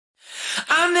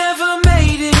I never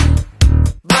made it,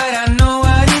 but I know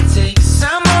what it takes.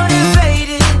 I'm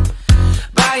motivated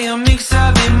by a mix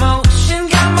of emotion.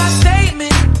 Got my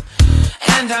statement,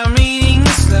 and I'm reading it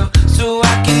slow so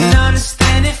I can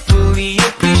understand it fully.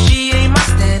 Appreciate my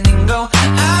standing, go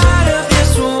out of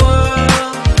this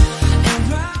world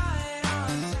and ride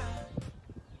on.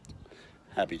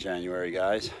 Happy January,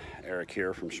 guys. Eric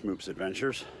here from Schmoop's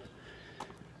Adventures.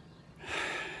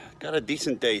 Got a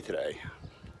decent day today.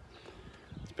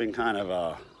 It's been kind of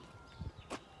a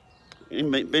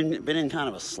been in kind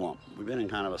of a slump. We've been in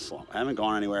kind of a slump. I haven't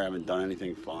gone anywhere. I haven't done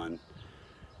anything fun.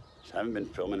 Just haven't been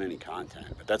filming any content.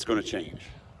 But that's going to change.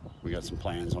 We got some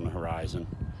plans on the horizon.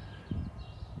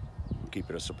 We'll keep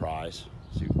it a surprise.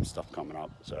 See some stuff coming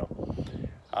up.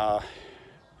 So,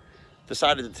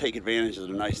 decided to take advantage of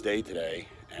the nice day today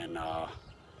and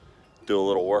do a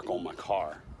little work on my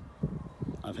car.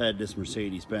 I've had this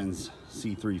Mercedes-Benz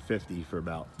C350 for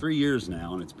about 3 years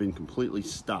now, and it's been completely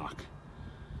stock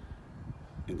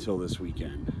until this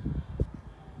weekend.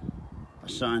 I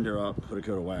shined her up, put a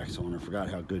coat of wax on her,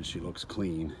 forgot how good she looks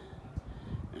clean,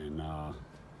 and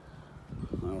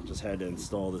well, just had to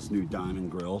install this new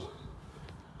diamond grille.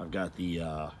 I've got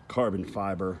the carbon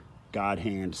fiber God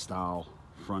hand style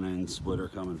front end splitter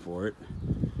coming for it.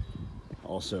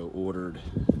 Also ordered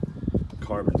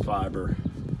carbon fiber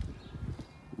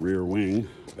rear wing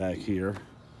back here,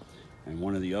 and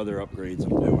one of the other upgrades I'm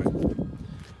doing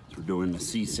is we're doing the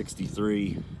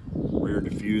C63 rear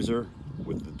diffuser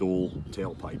with the dual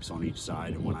tailpipes on each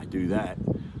side, and when I do that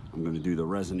I'm going to do the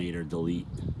resonator delete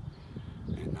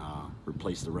and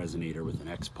replace the resonator with an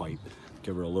X pipe,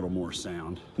 give her a little more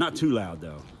sound. Not too loud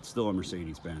though, it's still a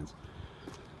Mercedes-Benz.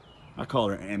 I call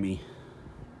her Emmy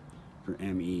for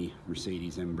ME,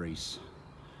 Mercedes Embrace,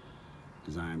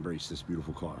 because I embrace this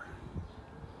beautiful car.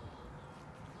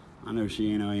 I know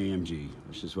she ain't an AMG,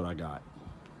 that's just what I got.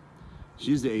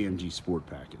 She's the AMG Sport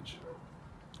package.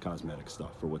 Cosmetic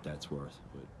stuff for what that's worth.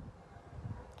 But.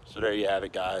 So there you have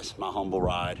it, guys. My humble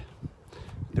ride.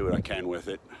 Do what I can with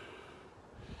it.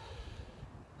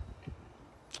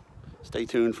 Stay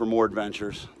tuned for more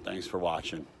adventures. Thanks for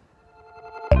watching.